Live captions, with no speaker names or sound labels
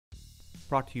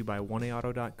Brought to you by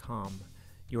 1AAuto.com,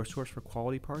 your source for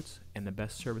quality parts and the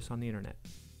best service on the internet.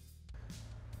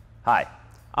 Hi,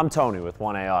 I'm Tony with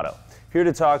 1A Auto, here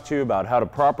to talk to you about how to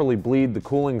properly bleed the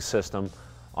cooling system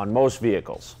on most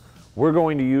vehicles. We're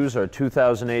going to use our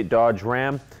 2008 Dodge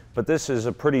Ram, but this is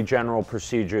a pretty general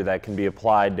procedure that can be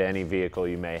applied to any vehicle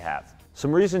you may have.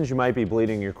 Some reasons you might be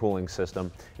bleeding your cooling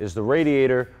system is the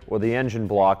radiator or the engine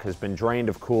block has been drained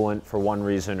of coolant for one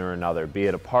reason or another, be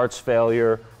it a parts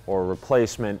failure or a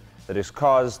replacement that has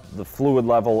caused the fluid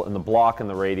level in the block and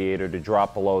the radiator to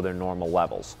drop below their normal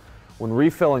levels. When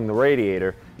refilling the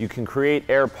radiator, you can create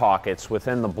air pockets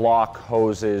within the block,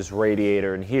 hoses,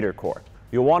 radiator, and heater core.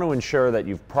 You'll want to ensure that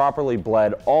you've properly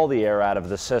bled all the air out of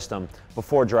the system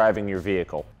before driving your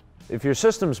vehicle. If your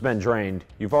system's been drained,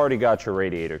 you've already got your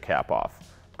radiator cap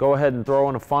off. Go ahead and throw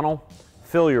in a funnel,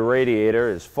 fill your radiator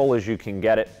as full as you can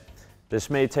get it. This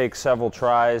may take several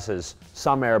tries as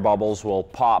some air bubbles will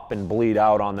pop and bleed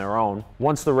out on their own.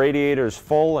 Once the radiator is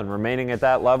full and remaining at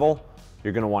that level,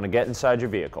 you're going to want to get inside your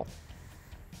vehicle.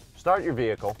 Start your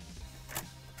vehicle.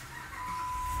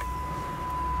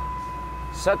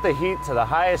 Set the heat to the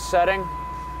highest setting,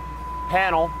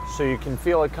 panel so you can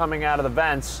feel it coming out of the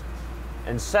vents,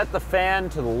 and set the fan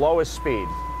to the lowest speed.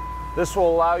 This will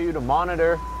allow you to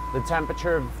monitor the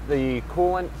temperature of the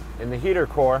coolant in the heater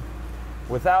core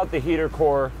without the heater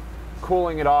core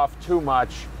cooling it off too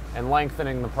much and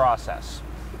lengthening the process.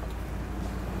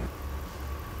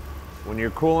 When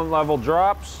your coolant level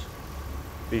drops,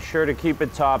 be sure to keep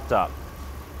it topped up.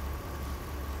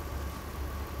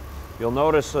 You'll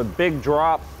notice a big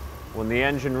drop when the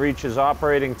engine reaches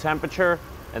operating temperature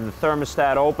and the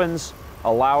thermostat opens,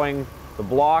 allowing the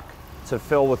block to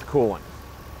fill with coolant.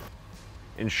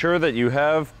 Ensure that you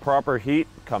have proper heat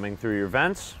coming through your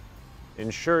vents.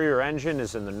 Ensure your engine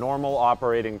is in the normal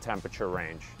operating temperature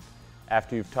range.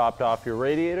 After you've topped off your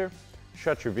radiator,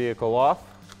 shut your vehicle off,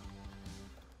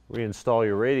 reinstall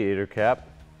your radiator cap,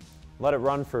 let it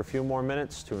run for a few more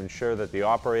minutes to ensure that the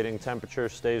operating temperature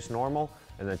stays normal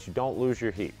and that you don't lose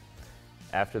your heat.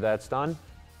 After that's done,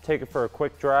 take it for a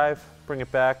quick drive, bring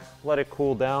it back, let it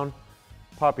cool down,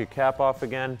 pop your cap off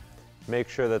again, make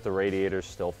sure that the radiator's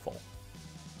still full.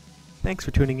 Thanks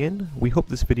for tuning in. We hope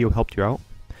this video helped you out.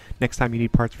 Next time you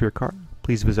need parts for your car,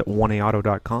 please visit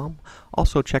 1AAuto.com.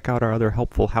 Also check out our other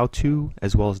helpful how-to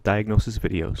as well as diagnosis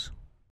videos.